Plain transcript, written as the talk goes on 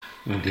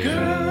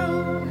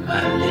Girl,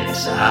 my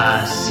lips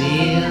are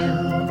sealed.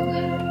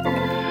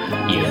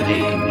 You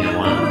make me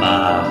want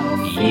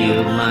barf.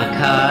 Yield my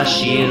car,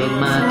 shield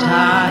my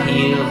tie,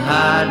 heel,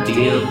 hard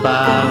deal,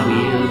 bar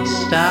wheel,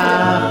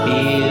 stop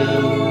you.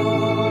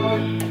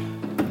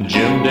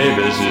 Jim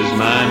Davis is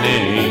my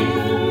name.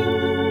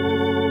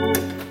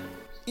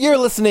 You're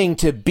listening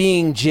to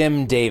Being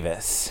Jim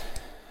Davis.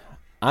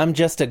 I'm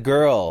just a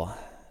girl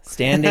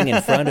standing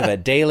in front of a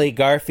daily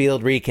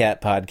Garfield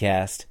recap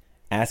podcast,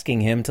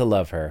 asking him to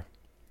love her.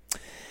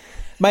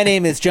 My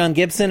name is John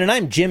Gibson, and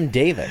I'm Jim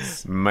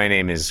Davis. My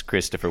name is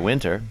Christopher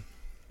Winter,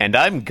 and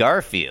I'm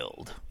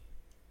Garfield.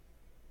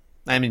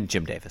 I'm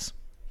Jim Davis.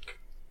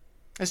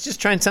 I was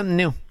just trying something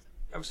new.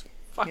 That was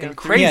fucking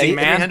crazy,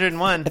 man.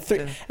 301. At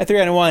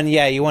 301,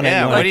 yeah, you want to.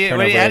 Yeah, how do you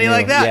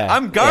like that? Yeah.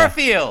 I'm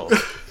Garfield.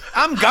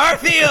 I'm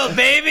Garfield,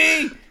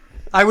 baby.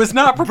 I was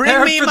not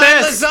prepared Bring me for my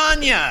this.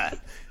 lasagna.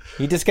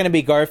 You just going to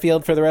be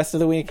Garfield for the rest of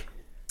the week?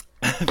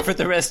 For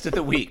the rest of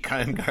the week,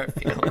 I'm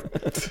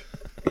Garfield.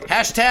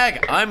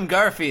 Hashtag I'm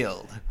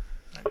Garfield.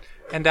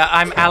 And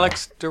I'm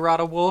Alex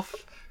Dorado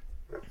Wolf.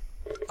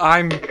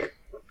 I'm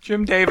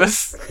Jim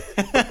Davis.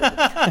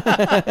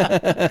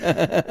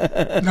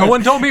 No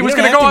one told me it was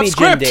going to go off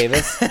script. Jim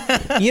Davis.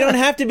 You don't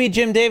have to be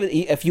Jim Davis.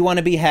 If you want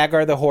to be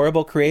Hagar the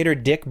Horrible Creator,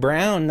 Dick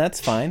Brown, that's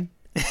fine.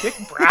 Dick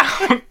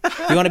Brown.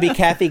 You want to be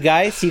Kathy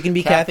Geis? You can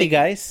be Kathy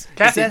Geis.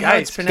 Kathy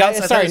Geis.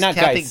 Sorry, not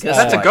Geis.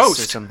 That's a ghost.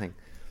 Or something.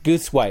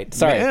 Goose White.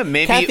 Sorry. Yeah,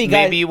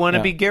 maybe you want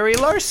to be Gary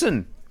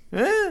Larson.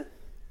 Yeah,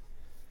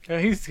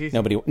 he's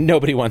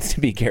Nobody wants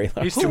to be Gary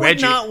Larson. He's Who too would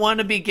edgy. not want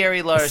to be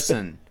Gary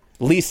Larson?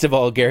 Least of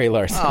all, Gary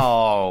Larson.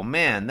 Oh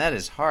man, that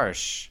is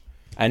harsh.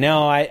 I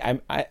know.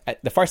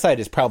 The Far Side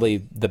is probably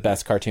the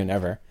best cartoon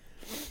ever.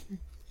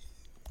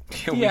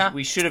 Yeah.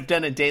 We should have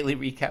done a daily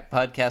recap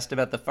podcast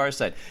about The Far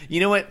Side.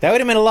 You know what? That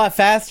would have been a lot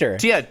faster.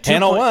 Yeah,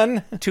 Panel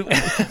 1.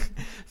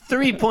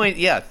 3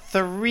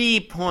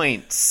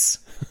 points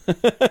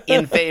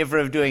in favor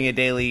of doing a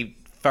daily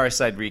Far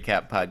Side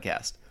recap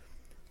podcast.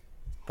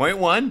 Point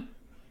 1,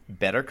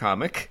 better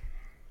comic.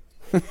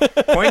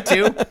 Point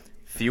 2,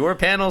 fewer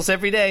panels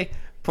every day.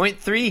 Point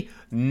 3,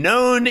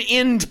 known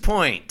end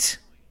point.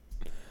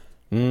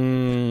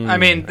 I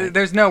mean,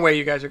 there's no way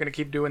you guys are going to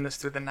keep doing this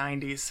through the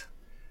 90s.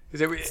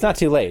 It's not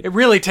too late. It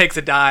really takes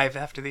a dive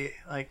after the,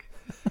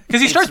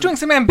 because he starts doing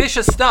some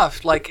ambitious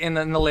stuff, in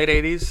the late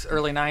 80s,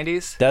 early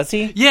 90s. Does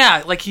he?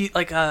 Yeah,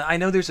 I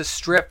know there's a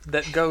strip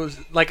that goes,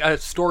 a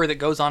story that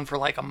goes on for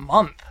a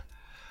month,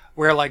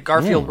 where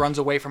Garfield runs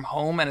away from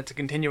home, and it's a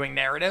continuing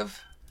narrative,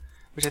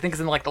 which I think is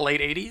in the late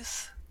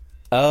 80s.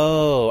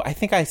 Oh, I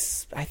think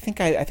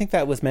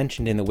that was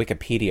mentioned in the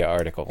Wikipedia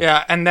article.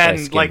 Yeah, and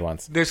then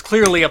once. There's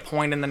clearly a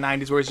point in the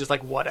 90s where it's just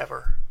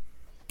whatever.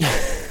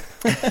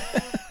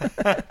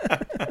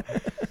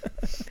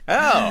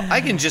 Oh,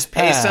 I can just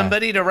pay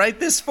somebody to write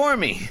this for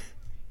me.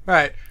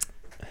 Right.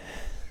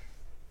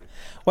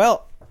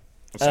 Well,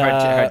 It's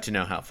hard to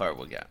know how far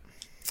we'll get.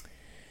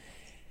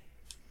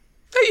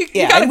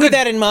 You got with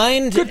that in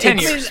mind, good 10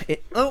 years.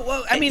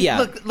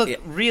 Look.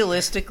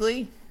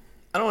 Realistically,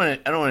 I don't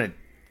want to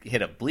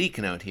hit a bleak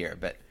note here,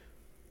 but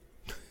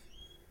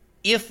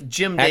if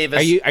Jim Davis,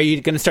 are you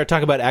going to start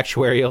talking about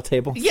actuarial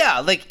tables?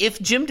 yeah, if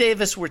Jim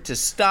Davis were to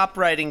stop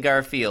writing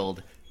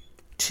Garfield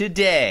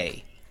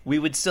today, we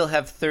would still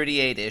have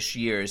 38-ish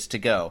years to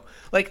go.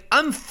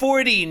 I'm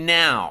 40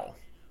 now.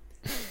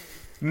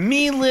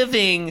 Me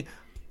living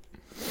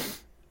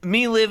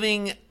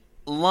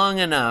long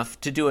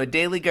enough to do a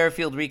daily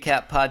Garfield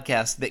recap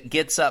podcast that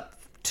gets up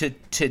to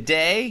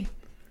today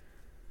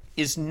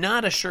is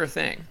not a sure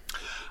thing.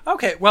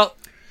 Okay, well,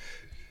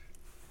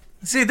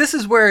 see, this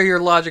is where your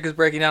logic is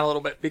breaking down a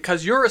little bit,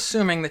 because you're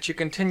assuming that you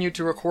continue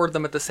to record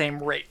them at the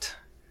same rate.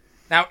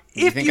 Now,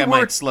 if you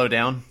might slow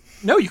down?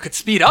 No, you could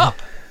speed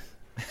up.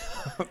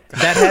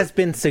 That has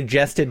been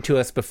suggested to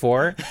us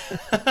before.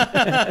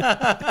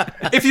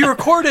 If you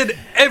recorded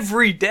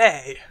every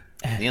day.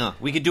 Yeah,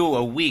 we could do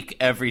a week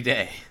every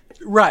day.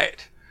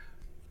 Right.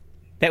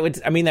 That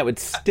would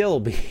still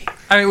be.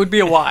 It would be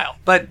a while,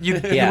 but you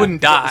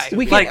wouldn't die.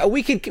 We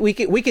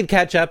could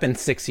catch up in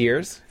 6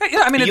 years.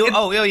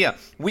 Yeah,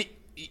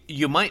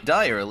 You might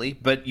die early,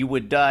 but you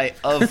would die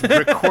of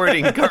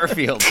recording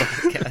Garfield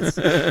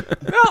podcast.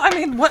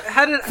 Well, what?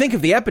 Think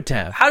of the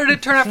epitaph. How did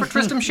it turn out for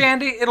Tristram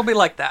Shandy? It'll be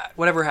like that.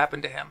 Whatever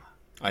happened to him.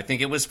 I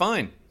think it was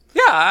fine.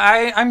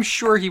 Yeah, I'm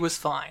sure he was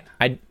fine.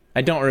 I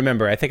don't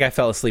remember. I think I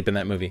fell asleep in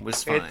that movie. It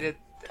was fine.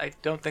 I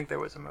don't think there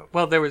was a movie.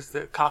 Well, there was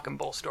the Cock and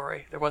Bull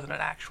story. There wasn't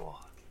an actual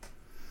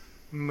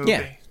movie.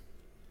 Yeah.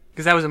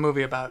 Because that was a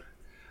movie about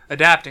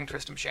adapting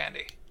Tristram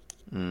Shandy.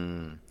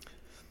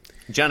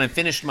 John, I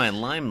finished my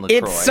lime LaCroix.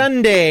 It's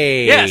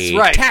Sunday. Yes,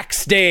 right.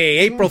 Tax Day,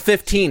 April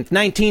 15th,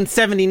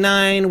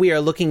 1979. We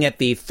are looking at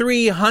the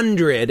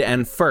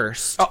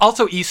 301st. Oh,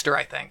 also Easter,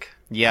 I think.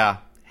 Yeah.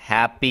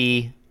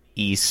 Happy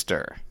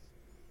Easter.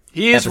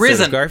 He is episode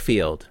risen. Of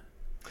Garfield.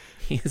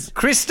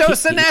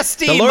 Christos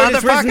Anesti, the Lord motherfuckers!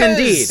 is risen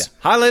indeed.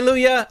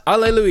 Hallelujah,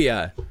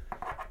 hallelujah.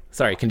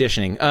 Sorry,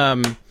 conditioning.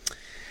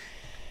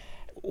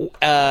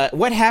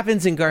 What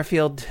happens in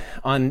Garfield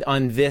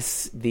on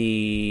this, the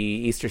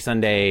Easter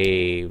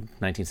Sunday,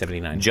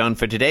 1979? John,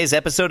 for today's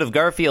episode of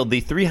Garfield,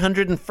 the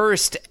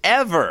 301st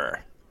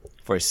ever,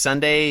 for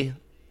Sunday,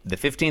 the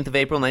 15th of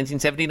April,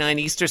 1979,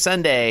 Easter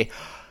Sunday,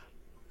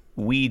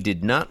 we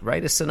did not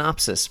write a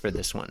synopsis for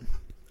this one.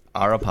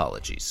 Our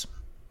apologies.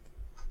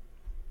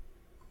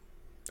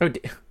 Oh,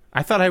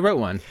 I thought I wrote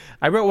one.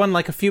 I wrote one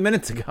like a few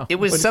minutes ago. It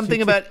was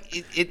something about,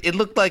 it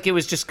looked like it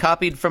was just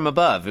copied from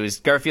above. It was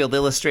Garfield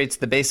illustrates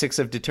the basics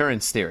of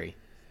deterrence theory.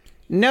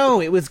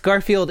 No, it was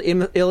Garfield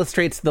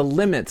illustrates the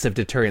limits of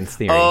deterrence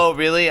theory. Oh,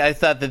 really? I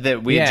thought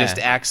that we just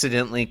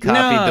accidentally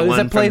copied the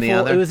one from the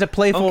other. It was a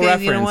playful okay,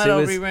 reference. You know what?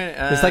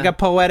 It was like a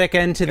poetic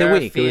end to the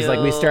week. It was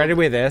like we started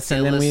with this,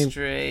 and then we...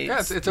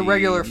 Yeah, it's a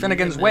regular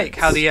Finnegan's Wake,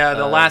 how the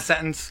last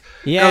sentence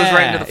goes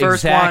right into the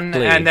first one,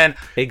 and then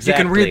you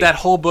can read that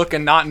whole book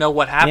and not know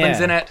what happens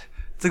in it.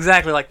 It's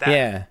exactly like that.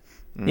 Yeah.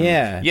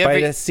 Yeah, by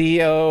the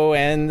CO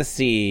and the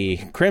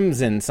sea,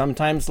 crimson,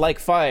 sometimes like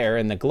fire,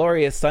 and the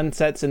glorious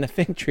sunsets in the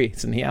fig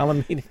trees in the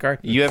Alameda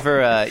Garden. You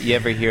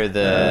ever hear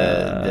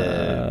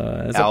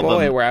the as album? A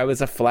boy, where I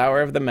was a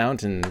flower of the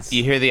mountains.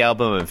 You hear the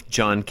album of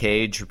John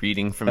Cage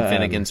reading from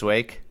Finnegan's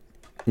Wake?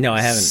 No,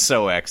 I haven't.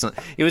 So excellent.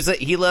 It was like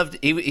he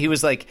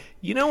was like,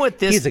 you know what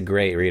this? He's a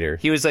great reader.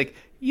 He was like,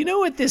 you know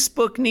what this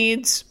book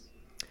needs?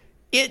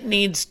 It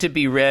needs to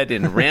be read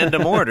in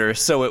random order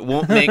so it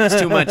won't make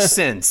too much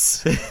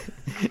sense.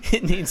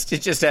 It needs to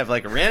just have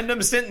like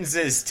random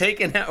sentences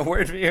taken out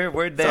word here,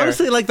 word there. It's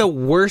honestly like the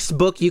worst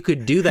book you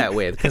could do that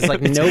with because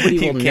like nobody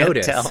will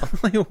notice.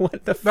 Like,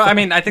 what the fuck? No, I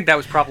mean, I think that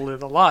was probably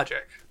the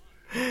logic.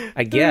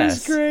 I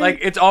guess. Like,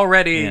 it's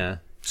already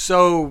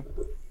so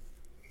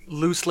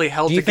loosely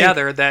held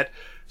together that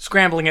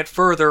scrambling it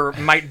further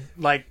might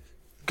like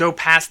go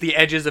past the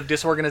edges of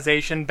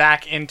disorganization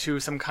back into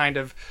some kind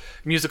of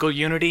musical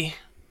unity.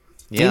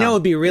 Yeah. You know, it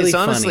would be really It's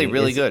honestly funny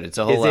really good. It's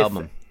a whole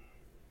album.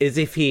 Is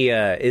if he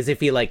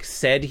like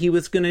said he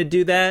was going to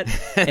do that,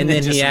 and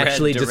then he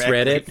actually just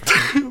read it,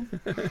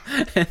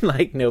 and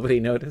like nobody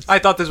noticed. I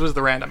thought this was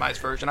the randomized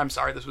version. I'm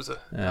sorry, this was a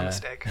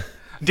mistake.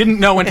 Didn't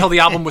know until the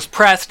album was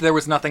pressed there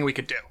was nothing we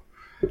could do.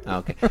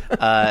 Okay.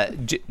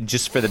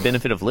 Just for the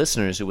benefit of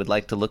listeners who would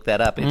like to look that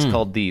up, it's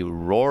called the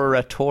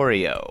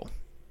Roratorio.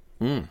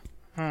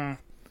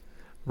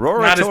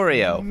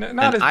 Roratorio,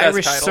 not an his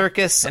Irish best title.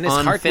 circus And his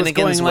on heart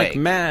Finnegan's was going Wake. like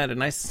mad,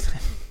 and I.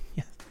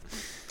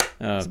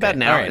 It's about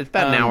an hour. Right. It's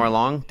about an hour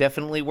long.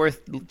 Definitely worth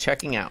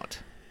checking out.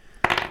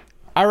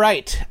 All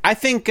right, I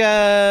think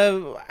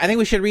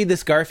we should read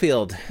this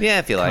Garfield. Yeah,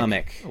 if you like.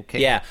 Comic.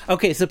 Okay. Yeah.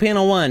 Okay. So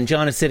panel 1,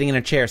 John is sitting in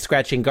a chair,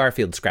 scratching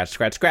Garfield. Scratch,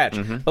 scratch, scratch.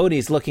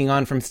 Odie's looking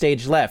on from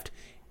stage left,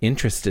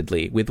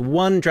 interestedly, with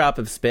one drop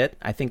of spit.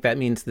 I think that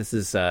means this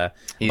is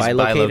He's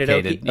bilocated.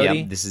 Odie.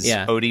 Yeah, this is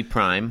Odie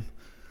Prime.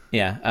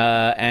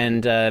 Yeah,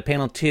 and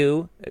panel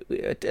 2,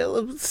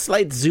 a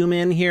slight zoom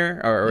in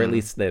here, or at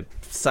least the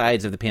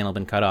sides of the panel have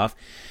been cut off.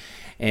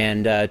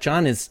 And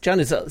John is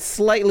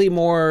slightly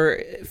more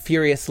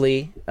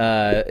furiously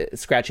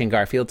scratching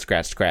Garfield.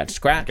 Scratch, scratch,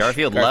 scratch.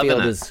 Garfield loving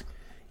it. Is,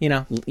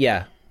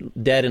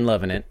 dead and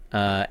loving it.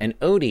 And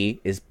Odie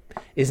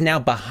is now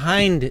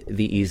behind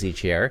the easy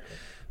chair,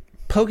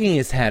 poking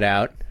his head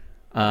out,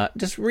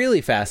 just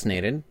really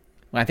fascinated.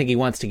 I think he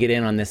wants to get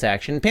in on this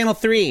action. Panel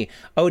 3,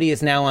 Odie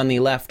is now on the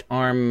left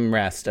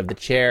armrest of the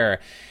chair,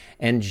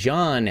 and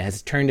John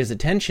has turned his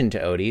attention to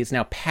Odie. He's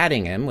now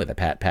patting him with a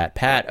pat, pat,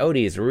 pat.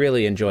 Odie is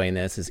really enjoying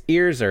this. His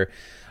ears are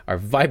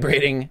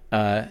vibrating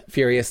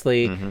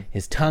furiously.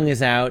 His tongue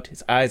is out.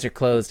 His eyes are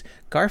closed.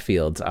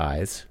 Garfield's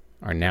eyes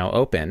are now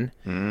open.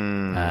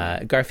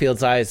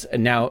 Garfield's eyes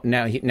now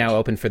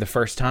open for the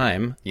first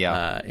time.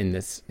 In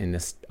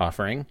this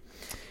offering.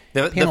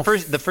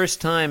 The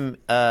first time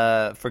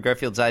for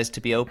Garfield's eyes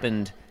to be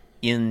opened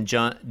in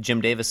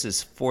Jim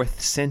Davis's 4th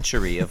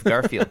century of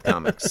Garfield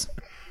comics.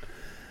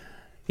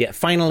 Yeah,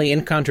 finally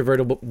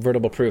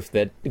incontrovertible proof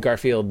that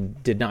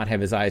Garfield did not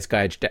have his eyes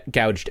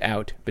gouged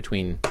out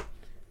between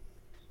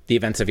the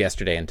events of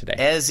yesterday and today.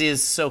 As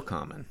is so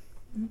common.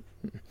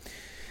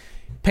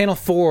 Panel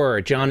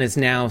 4, John is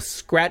now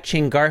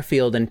scratching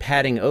Garfield and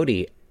patting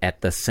Odie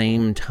at the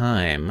same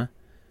time.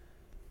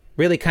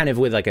 Really kind of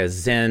with like a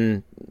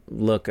zen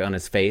look on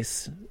his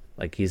face.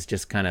 Like he's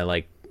just kind of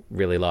like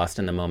really lost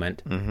in the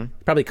moment.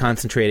 Probably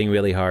concentrating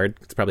really hard.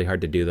 It's probably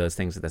hard to do those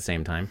things at the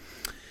same time.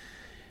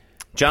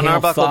 John Panel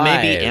Arbuckle 5.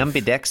 may be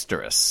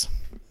ambidextrous.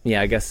 Yeah,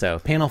 I guess so.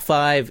 Panel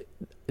 5,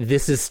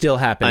 this is still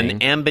happening.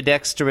 An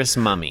ambidextrous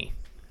mummy.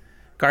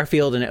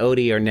 Garfield and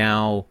Odie are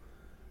now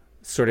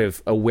sort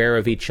of aware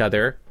of each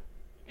other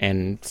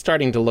and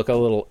starting to look a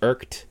little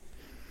irked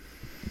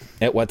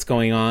at what's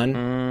going on.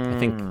 I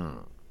think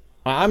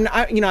I'm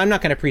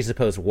not going to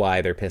presuppose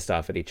why they're pissed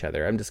off at each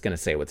other. I'm just going to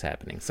say what's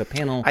happening. So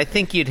panel I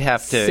think you'd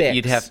have to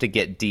 6.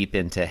 get deep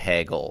into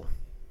Hegel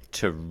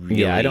to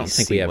really I don't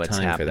think we have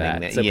time for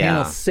that. So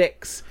panel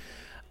 6,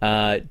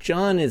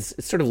 John is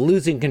sort of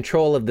losing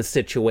control of the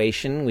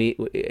situation.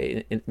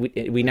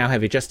 We now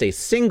have just a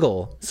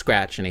single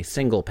scratch and a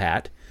single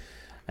pat,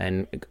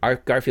 and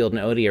Garfield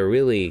and Odie are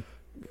really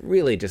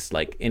really just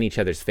like in each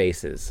other's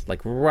faces,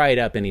 like right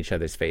up in each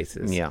other's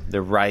faces. Yeah,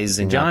 they're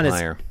rising John up is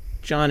higher.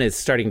 John is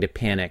starting to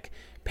panic.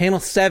 Panel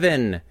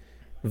 7,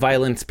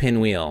 violence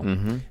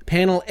pinwheel.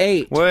 Panel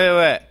 8.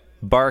 Wait.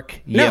 Bark,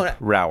 No, yip,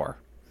 rower.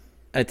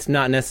 It's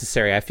not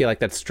necessary. I feel like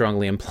that's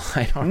strongly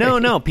implied already.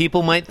 No.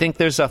 People might think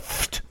there's a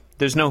ft.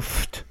 There's no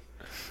ft.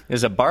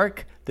 There's a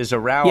bark. There's a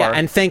rower. Yeah,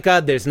 and thank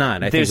God there's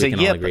not. I there's think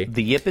we a can all yip. agree.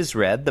 The yip is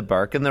red. The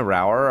bark and the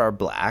rower are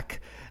black.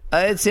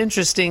 It's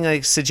interesting. I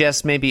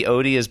suggest maybe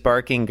Odie is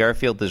barking,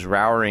 Garfield is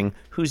rowering.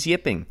 Who's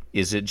yipping?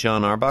 Is it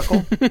John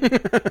Arbuckle?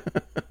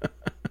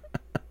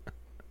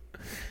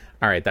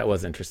 All right, that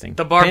was interesting.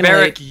 The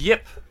barbaric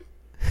yip.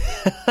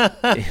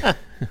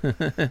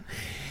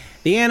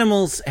 The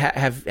animals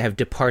have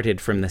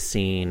departed from the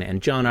scene,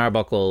 and John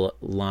Arbuckle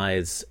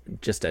lies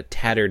just a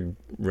tattered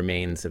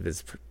remains of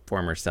his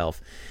former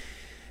self.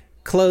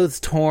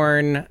 Clothes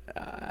torn,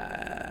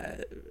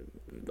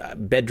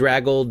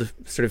 bedraggled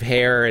sort of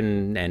hair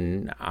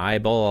and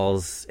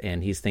eyeballs,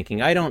 and he's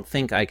thinking, I don't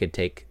think I could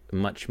take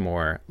much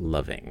more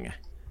loving.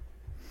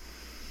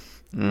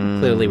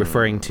 Clearly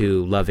referring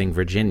to Loving,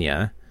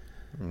 Virginia,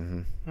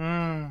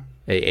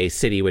 a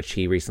city which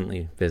he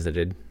recently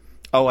visited.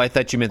 Oh, I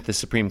thought you meant the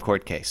Supreme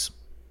Court case.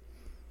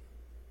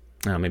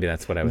 Oh, maybe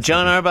that's what I was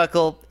John thinking.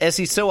 Arbuckle, as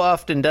he so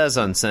often does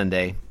on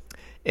Sunday,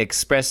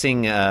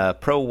 expressing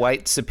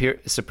pro-white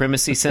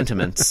supremacy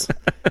sentiments.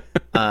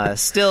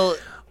 Still,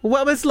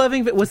 What was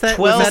Loving? Was that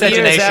 12 was that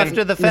years Miscegenation.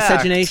 after the fact.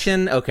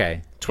 miscegenation?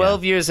 Okay.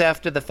 12 years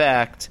after the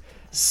fact,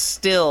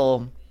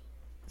 still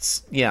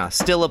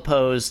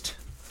opposed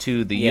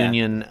to the Yeah.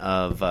 union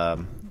of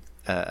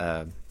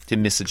to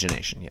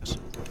miscegenation. Yes.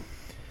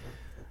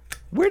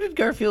 Where did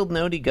Garfield and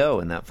Odie go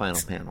in that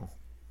final panel?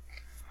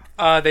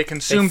 They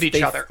consumed each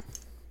they- other.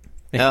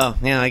 Oh,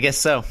 yeah, I guess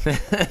so.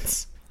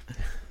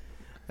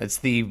 that's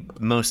the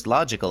most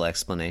logical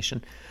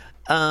explanation.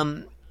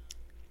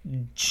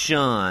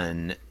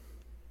 John,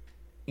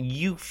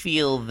 you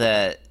feel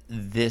that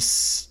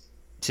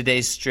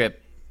today's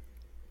strip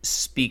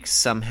speaks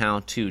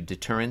somehow to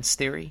deterrence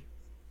theory?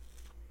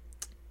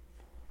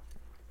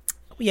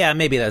 Yeah,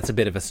 maybe that's a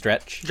bit of a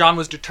stretch. John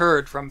was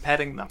deterred from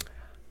petting them.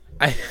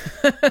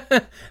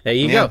 There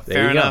you Yeah, go. There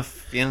fair you go.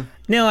 enough. Yeah.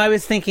 No, I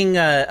was thinking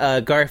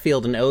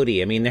Garfield and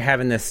Odie. I mean, they're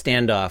having this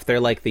standoff. They're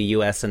like the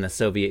U.S. and the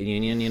Soviet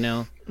Union, you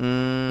know?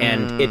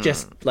 And it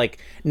just, like,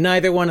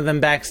 neither one of them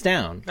backs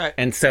down. Right.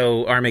 And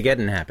so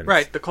Armageddon happens.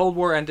 Right, the Cold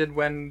War ended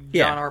when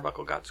Yeah. John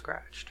Arbuckle got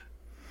scratched.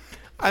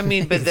 I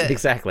mean, but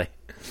Exactly.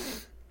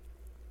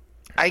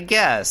 I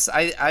guess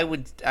I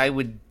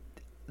would.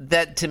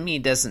 That to me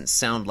doesn't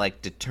sound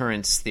like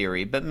deterrence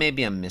theory, but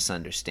maybe I'm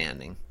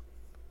misunderstanding.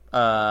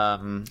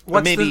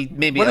 What maybe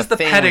does a the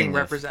failing petting of-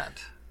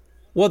 represent?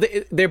 Well,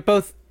 they're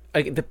both...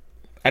 I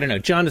don't know.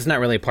 John is not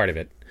really a part of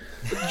it.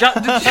 John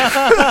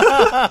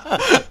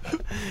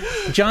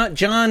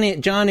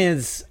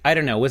is... I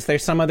don't know. Was there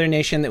some other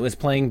nation that was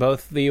playing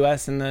both the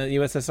U.S. and the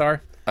USSR?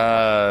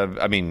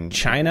 I mean,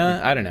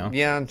 China? I don't know.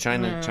 yeah,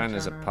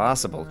 China's a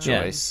possible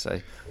Yeah. choice.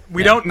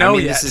 We don't know I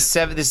mean, yet. This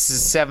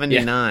is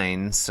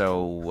 79,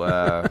 so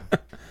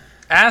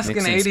Ask in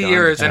Nixon's 80 gone.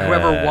 years, and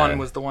whoever won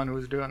was the one who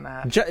was doing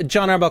that.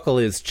 John Arbuckle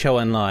is Chou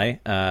En-lai.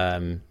 I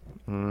don't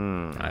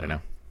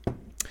know.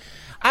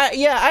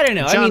 I don't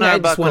know. John I mean, I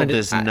just Arbuckle wanted to,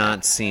 does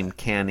not seem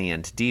canny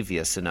and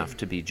devious enough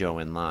to be Joe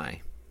and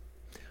Lai.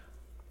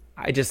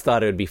 I just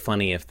thought it would be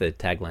funny if the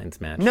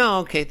taglines matched. No,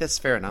 okay, that's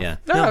fair enough. Yeah.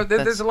 No,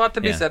 that's- there's a lot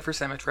to be yeah. said for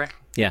symmetry.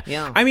 Yeah.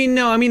 Yeah. I mean,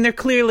 they're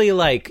clearly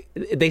like,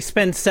 they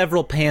spend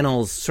several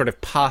panels sort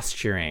of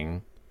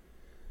posturing,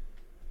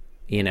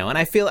 you know, and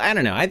I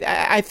don't know.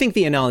 I think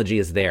the analogy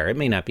is there. It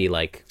may not be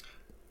like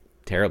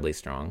terribly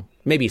strong.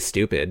 Maybe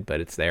stupid, but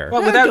it's there.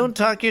 Well, Yeah, without- don't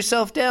talk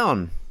yourself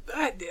down.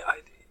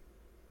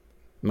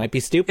 Might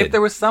be stupid. If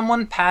there was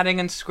someone patting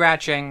and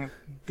scratching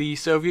the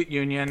Soviet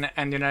Union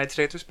and the United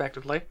States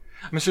respectively,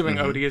 I'm assuming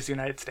Odie is the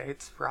United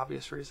States for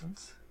obvious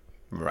reasons.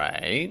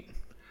 Right.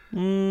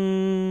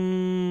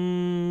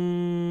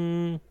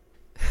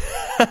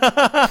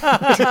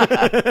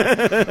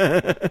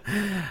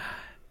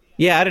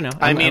 Yeah, I don't know.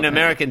 I mean,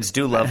 Americans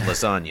do love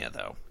lasagna,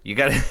 though. You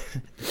gotta...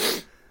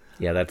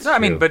 Yeah, that's No, I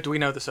mean, true. but do we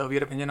know the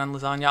Soviet opinion on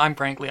lasagna? I'm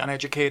frankly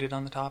uneducated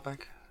on the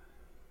topic.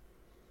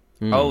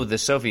 Oh, the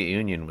Soviet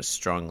Union was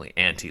strongly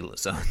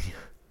anti-lasagna.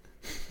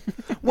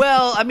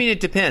 Well, I mean, it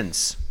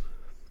depends.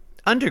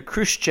 Under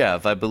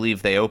Khrushchev, I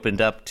believe they opened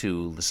up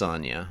to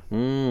lasagna.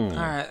 All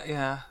right,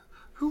 yeah.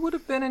 Who would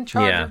have been in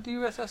charge Yeah. of the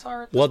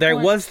USSR at this Well, there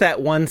point? was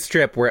that one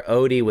strip where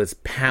Odie was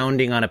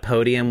pounding on a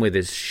podium with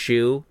his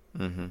shoe.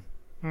 Right.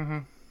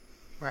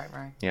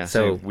 Yeah,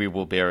 So- so we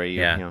will bury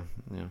you. Yeah.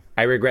 Yeah.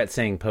 I regret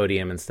saying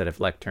podium instead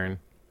of lectern.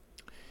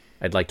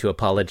 I'd like to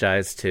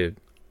apologize to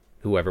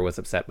whoever was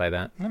upset by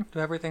that. Do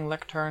everything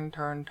turn.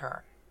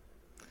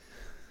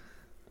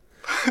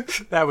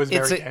 That was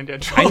very It's a-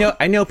 tangential.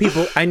 I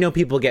know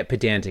people get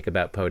pedantic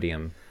about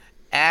podium.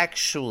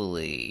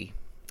 Actually,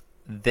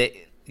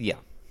 yeah.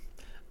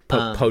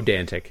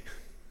 Podantic.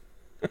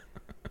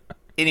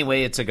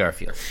 Anyway, it's a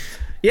Garfield.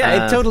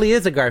 Yeah, it totally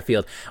is a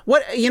Garfield.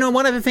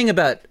 One other thing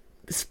about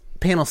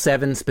panel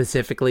 7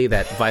 specifically,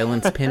 that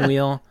violence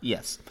pinwheel.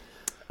 Yes.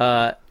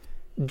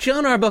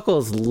 John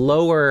Arbuckle's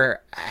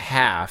lower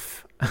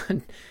half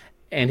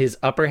and his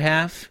upper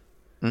half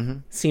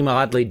seem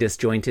oddly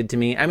disjointed to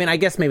me. I mean, I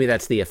guess maybe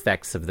that's the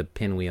effects of the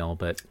pinwheel,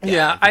 but...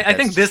 Yeah, I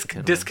think this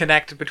kind of-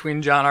 disconnect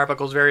between John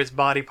Arbuckle's various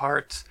body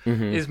parts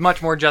is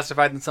much more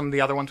justified than some of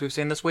the other ones we've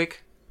seen this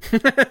week.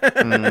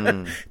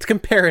 It's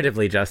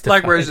comparatively justified.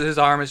 Like where his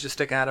arm is just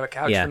sticking out of a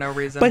couch for no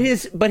reason.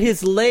 But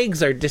his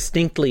legs are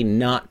distinctly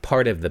not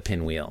part of the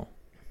pinwheel.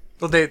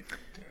 Well,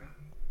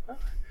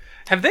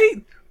 have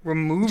they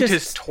removed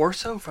his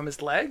torso from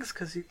his legs?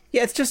 Because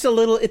Yeah, it's a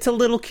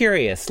little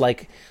curious.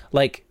 Like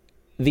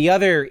the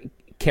other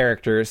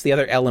characters, the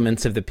other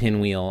elements of the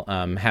pinwheel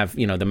have,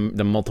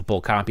 the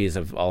multiple copies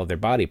of all of their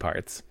body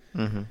parts.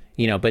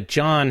 But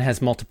John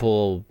has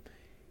multiple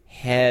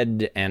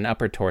head and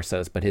upper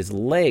torsos, but his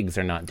legs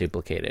are not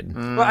duplicated.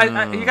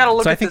 well, you got to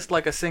look So I at this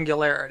like a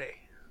singularity.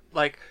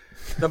 Like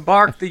the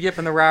bark, the yip,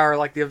 and the row are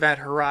like the event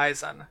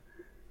horizon,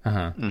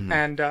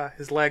 and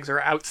his legs are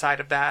outside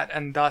of that,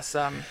 and thus.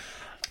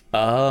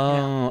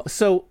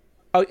 So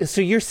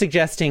you're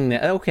suggesting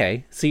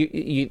that so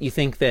you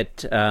think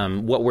that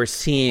what we're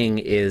seeing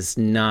is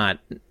not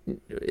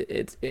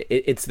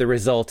it's the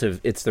result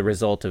of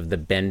the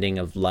bending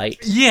of light.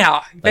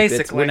 Yeah,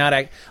 basically, we're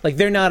not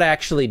they're not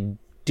actually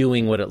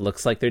doing what it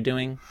looks like they're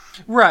doing.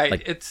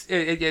 Right.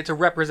 It's a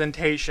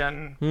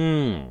representation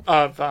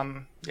of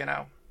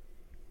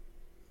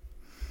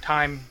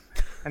time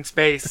and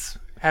space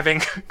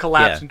having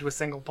collapsed into a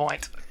single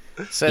point.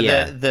 So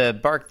the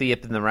bark, the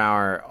yip, and the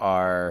rower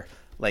are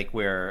like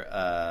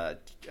where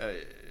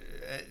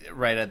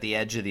right at the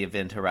edge of the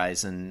event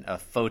horizon, a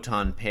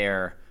photon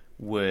pair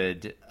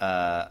would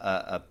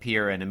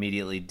appear and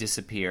immediately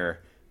disappear,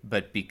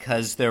 but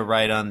because they're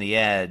right on the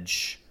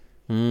edge,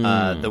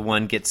 the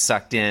one gets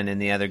sucked in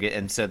and the other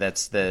and so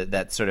that's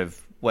that sort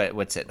of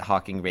what's it,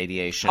 Hawking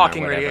radiation?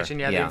 Hawking or whatever. radiation,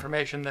 the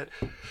information that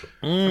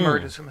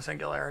emerges from a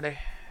singularity.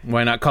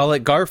 Why not call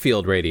it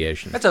Garfield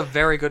radiation? That's a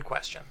very good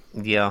question.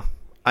 Yeah.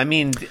 I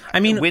mean,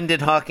 when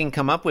did Hawking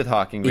come up with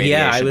Hawking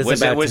radiation? Yeah,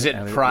 was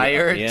it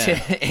prior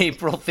to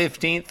April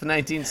 15th,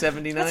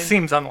 1979? That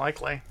seems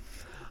unlikely.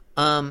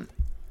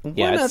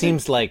 It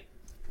seems like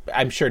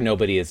I'm sure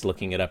nobody is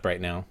looking it up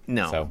right now.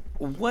 No. So.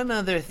 One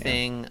other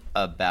thing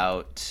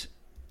about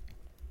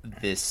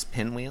this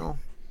pinwheel.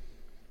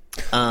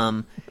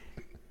 Am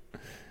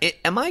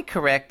I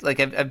correct?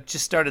 Like, I've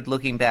just started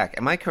looking back.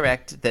 Am I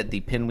correct that the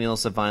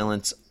pinwheels of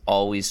violence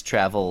always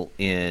travel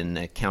in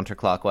a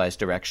counterclockwise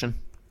direction?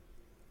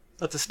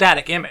 That's a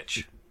static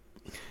image.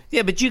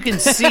 Yeah, but you can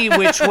see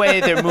which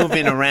way they're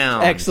moving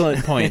around.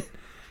 Excellent point.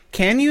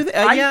 Can you?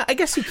 Yeah, I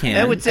guess you can.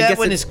 That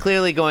one is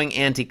clearly going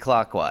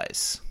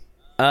anti-clockwise.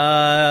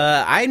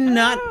 I'm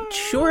not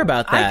sure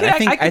about that.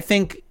 I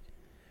think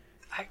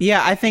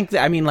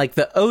I mean, like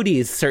the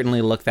Odies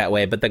certainly look that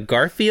way, but the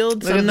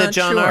Garfields, Look I'm at not the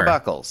John sure.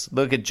 Arbuckles.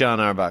 Look at John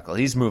Arbuckle.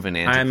 He's moving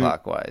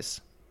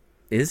anti-clockwise.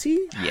 Is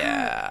he?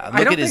 Yeah.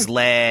 Look at his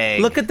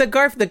leg. Look at the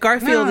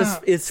Garfield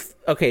is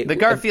okay. The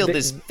Garfield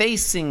is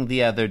facing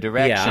the other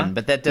direction,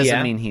 but that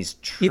doesn't mean he's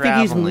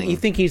traveling. You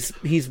think he's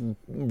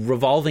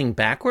revolving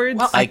backwards?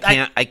 Well, I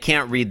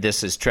can't read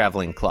this as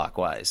traveling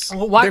clockwise.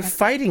 Well, why, They're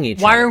fighting each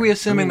other. Why are we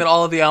assuming that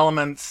all of the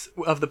elements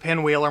of the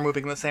pinwheel are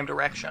moving in the same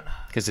direction?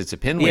 Because it's a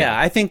pinwheel. Yeah,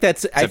 I think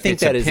that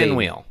is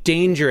pinwheel. A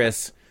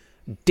dangerous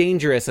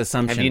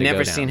assumption. Have you to go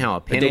never down. seen how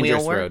a dangerous pinwheel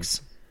road. works?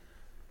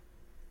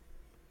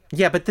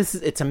 Yeah, but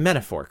it's a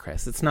metaphor,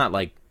 Chris. It's not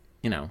like,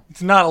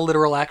 It's not a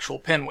literal actual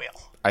pinwheel.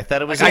 I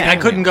thought it was. I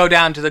couldn't go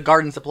down to the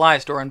garden supply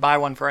store and buy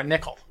one for a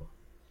nickel.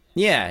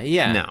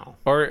 Yeah. No.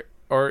 Or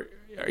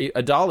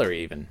 $1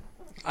 even.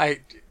 I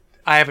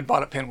haven't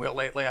bought a pinwheel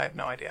lately. I have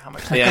no idea how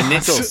much. Yeah,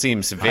 nickel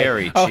seems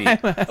very cheap. I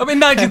mean,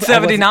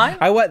 1979.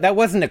 That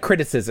wasn't a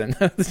criticism.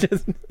 It was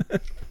just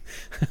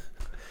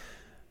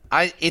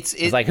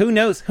It's like who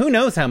knows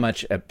how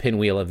much a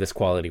pinwheel of this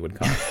quality would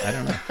cost. I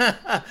don't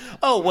know.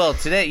 Oh well,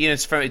 today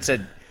it's a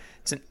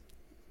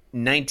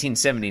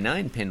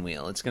 1979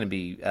 pinwheel. It's going to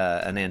be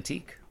an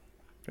antique,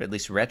 or at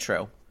least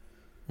retro.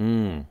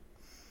 Yeah,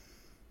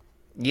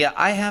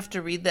 I have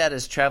to read that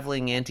as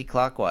traveling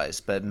anti-clockwise,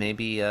 but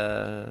maybe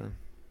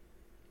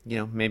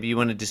maybe you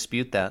want to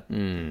dispute that.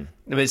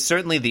 But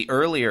certainly the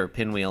earlier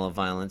pinwheel of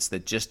violence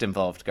that just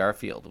involved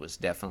Garfield was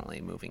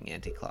definitely moving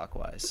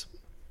anti-clockwise.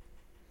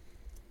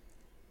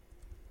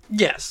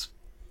 Yes.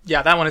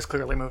 Yeah, that one is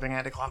clearly moving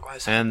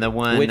anti-clockwise. And the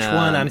one, which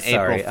one? I'm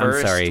sorry. April 1st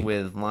I'm sorry.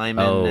 with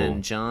Lyman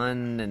and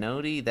John and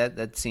Odie.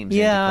 That seems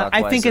Yeah,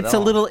 anti-clockwise I think at it's a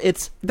all. little.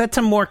 That's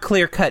a more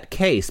clear-cut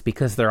case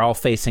because they're all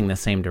facing the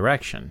same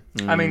direction.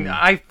 I mean,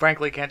 I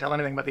frankly can't tell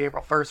anything about the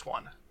April 1st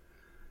one.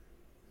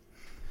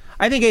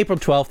 I think April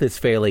 12th is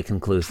fairly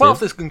conclusive.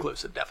 12th is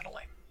conclusive,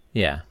 definitely.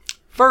 Yeah.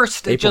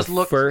 First, it April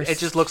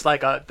just looks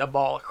like a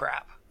ball of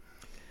crap.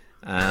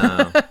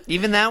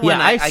 Even that one,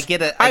 Yeah, I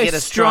get a I strong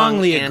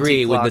strongly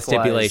agree with the anti-clockwise.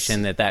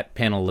 stipulation that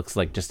panel looks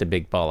like just a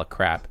big ball of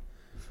crap.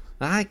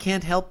 I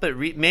can't help but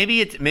read.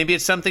 Maybe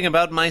it's something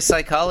about my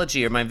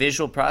psychology or my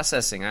visual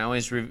processing. I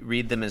always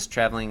read them as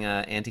traveling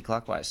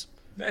anti-clockwise.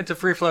 It's a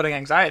free-floating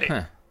anxiety.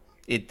 Huh.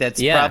 That's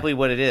Yeah. probably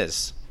what it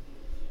is.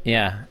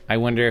 Yeah, I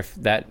wonder if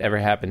that ever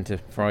happened to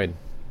Freud.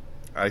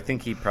 I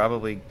think he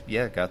probably,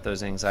 got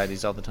those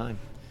anxieties all the time.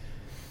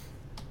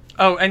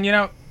 Oh, and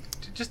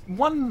just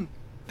one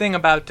thing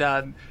about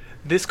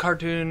this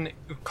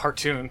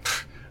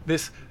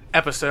this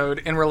episode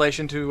in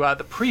relation to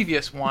the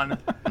previous one.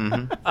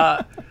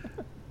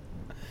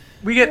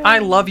 We get "I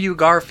love you,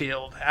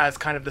 Garfield" as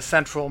kind of the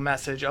central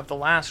message of the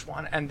last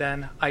one, and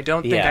then "I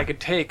don't think I could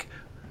take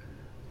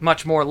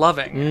much more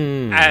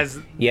loving" as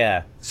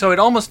So it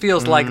almost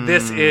feels like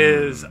this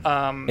is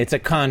it's a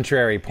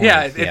contrary point.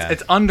 Yeah,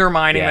 it's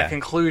undermining the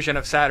conclusion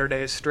of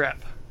Saturday's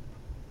strip.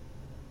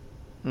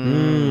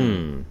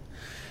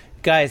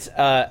 Guys,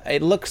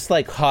 it looks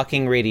like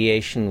Hawking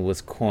radiation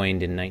was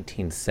coined in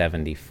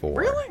 1974.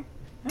 Really?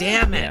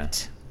 Damn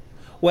it.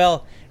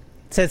 Well,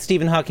 it says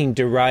Stephen Hawking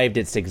derived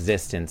its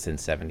existence in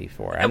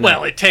 74.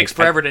 It takes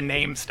forever to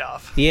name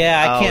stuff.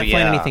 Yeah, I can't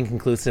find anything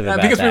conclusive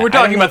about because that. we were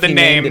talking about the he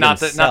name, named it not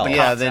the himself.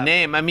 concept. The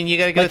name. I mean, you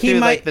got to go through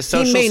the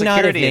Social he may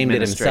not have Security named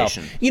it himself.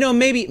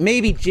 Administration.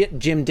 Maybe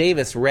Jim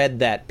Davis read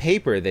that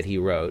paper that he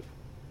wrote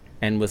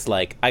and was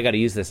like, I got to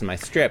use this in my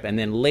strip. And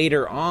then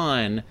later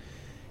on,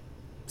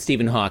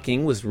 Stephen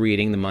Hawking was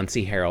reading the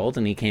Muncie Herald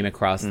and he came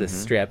across this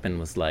strip and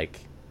was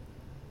like,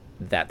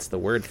 that's the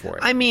word for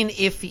it. I mean,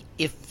 if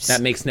that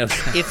makes no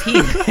sense. If he,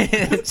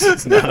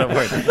 it's not a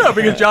word. No,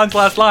 because John's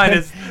last line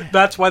is,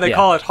 that's why they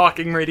call it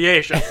Hawking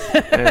radiation.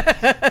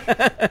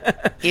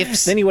 Then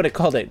he would have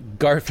called it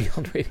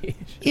Garfield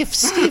radiation. If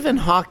Stephen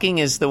Hawking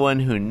is the one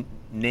who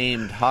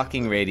named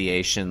Hawking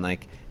radiation,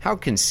 like, how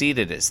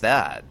conceited is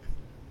that?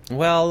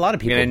 Well, a lot of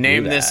people I'm gonna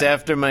name do this that.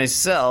 after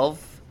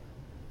myself.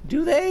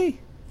 Do they?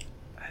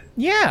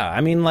 Yeah,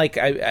 I mean, like,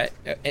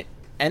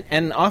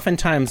 and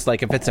oftentimes,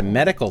 like, if it's a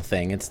medical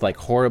thing, it's like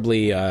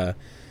horribly,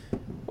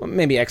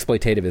 maybe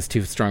exploitative is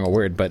too strong a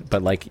word,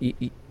 but like,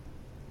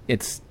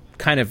 it's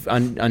kind of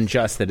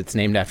unjust that it's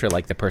named after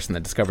like the person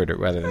that discovered it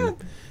rather than the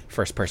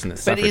first person that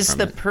suffered from it. But is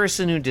the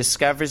person who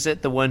discovers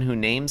it the one who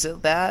names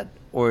it that,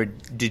 or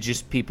did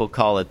just people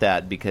call it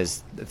that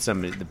because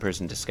the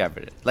person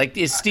discovered it? Like,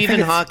 is Stephen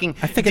Hawking?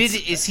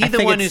 Is he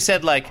the one who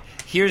said, like,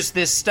 here's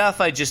this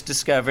stuff I just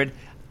discovered,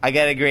 I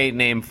got a great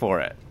name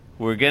for it,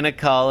 we're gonna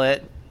call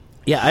it?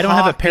 Yeah, I don't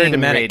have a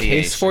paradigmatic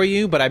radiation. case for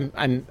you, but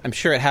I'm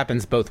sure it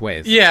happens both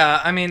ways. Yeah,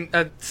 I mean,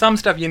 some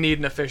stuff you need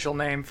an official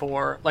name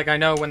for. Like, I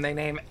know when they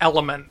name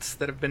elements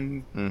that have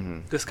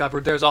been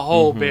discovered, there's a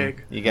whole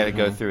big... You got to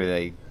go through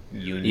the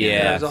union.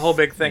 Yeah. There's a whole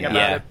big thing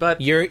about it.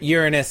 But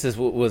Uranus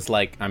was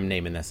like, I'm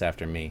naming this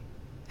after me.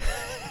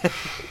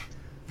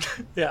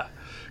 Yeah.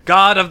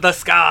 God of the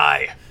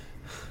sky.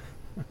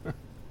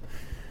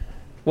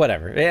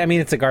 Whatever. I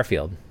mean, it's a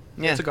Garfield.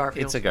 Yeah, It's a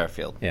Garfield. It's a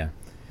Garfield. Yeah.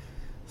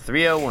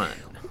 301.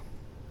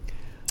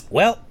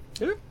 Well,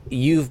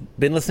 you've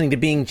been listening to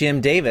Being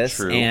Jim Davis,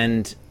 True.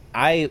 and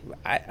I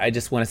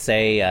just want to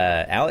say,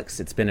 Alex,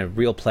 it's been a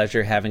real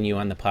pleasure having you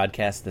on the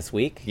podcast this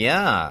week.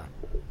 Yeah.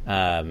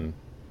 I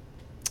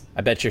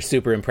bet you're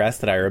super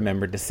impressed that I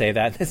remembered to say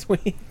that this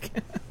week.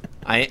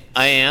 I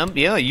am.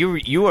 Yeah,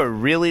 you are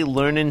really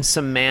learning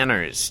some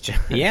manners, John.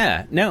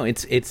 Yeah, no,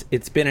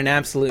 it's been an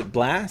absolute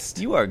blast.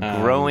 You are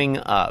growing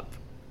up.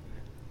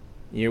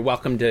 You're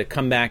welcome to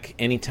come back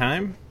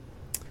anytime,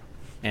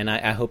 and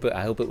I hope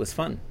it was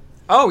fun.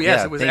 Oh, yes,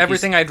 Yeah, it was thank you.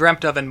 everything I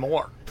dreamt of and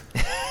more.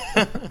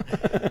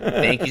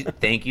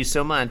 Thank you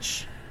so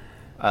much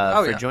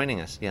for joining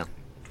us. Yeah,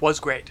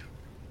 Was great.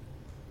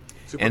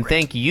 Super and great.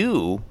 thank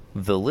you,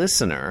 the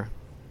listener,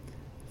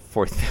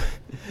 for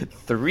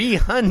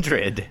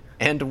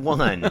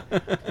 301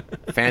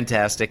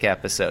 fantastic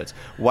episodes.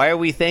 Why are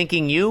we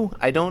thanking you?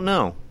 I don't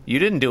know. You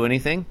didn't do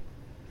anything.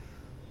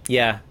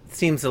 Yeah, it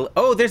seems.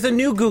 There's a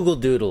new Google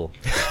Doodle.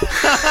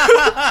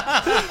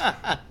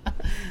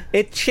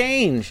 It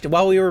changed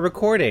while we were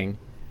recording.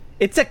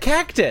 It's a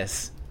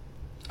cactus.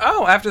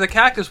 Oh, after the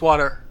cactus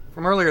water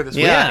from earlier this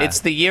week. Yeah, Yeah.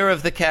 it's the year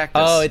of the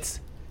cactus. Oh, It's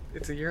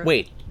a year.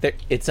 wait.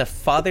 It's a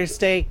Father's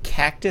Day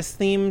cactus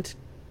themed.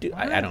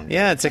 I don't.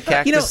 Yeah, it's a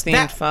cactus themed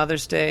that-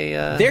 Father's Day.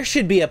 There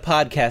should be a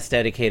podcast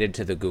dedicated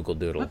to the Google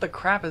Doodle. What the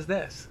crap is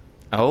this?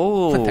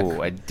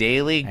 Oh, a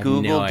daily have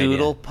Google no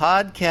Doodle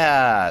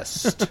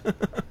podcast.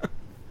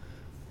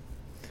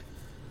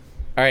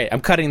 All right,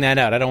 I'm cutting that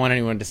out. I don't want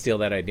anyone to steal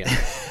that idea.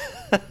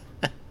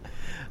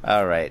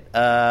 All right.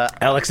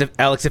 Alex,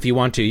 if you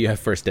want to, you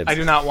have first dibs. I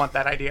do not want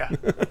that idea.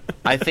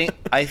 I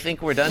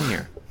think we're done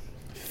here.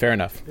 Fair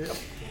enough.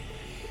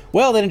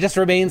 Well, then it just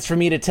remains for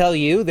me to tell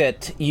you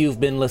that you've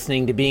been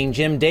listening to Being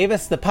Jim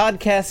Davis, the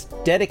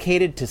podcast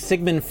dedicated to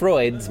Sigmund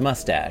Freud's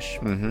mustache.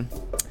 Mm-hmm.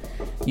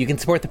 You can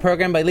support the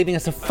program by leaving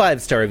us a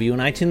 5-star review on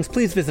iTunes.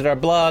 Please visit our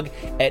blog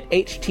at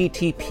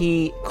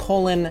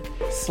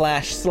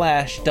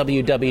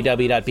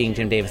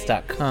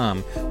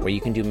http://www.beingjimdavis.com, where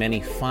you can do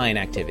many fine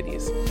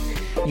activities.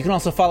 You can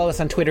also follow us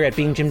on Twitter at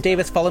Being Jim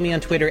Davis. Follow me on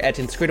Twitter at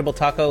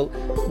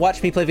InscrutaBleTaco.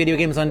 Watch me play video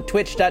games on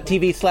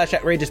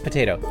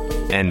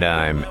twitch.tv/OutrageousPotato. And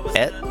I'm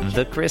at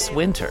the Chris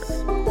Winter.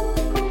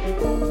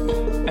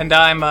 And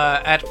I'm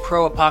at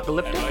Pro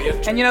Apocalyptic.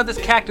 And this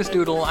cactus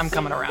doodle, I'm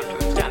coming around to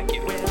it. It's kind of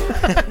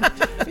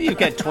cute. You've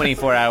got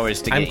 24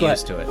 hours to get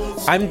used to it.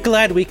 I'm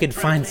glad we could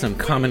find some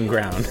common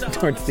ground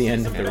towards the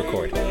end of the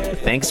recording.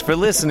 Thanks for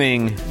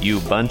listening, you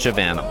bunch of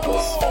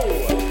animals.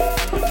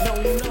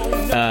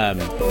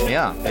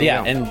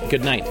 Yeah, and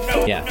good night.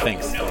 Yeah,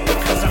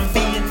 thanks.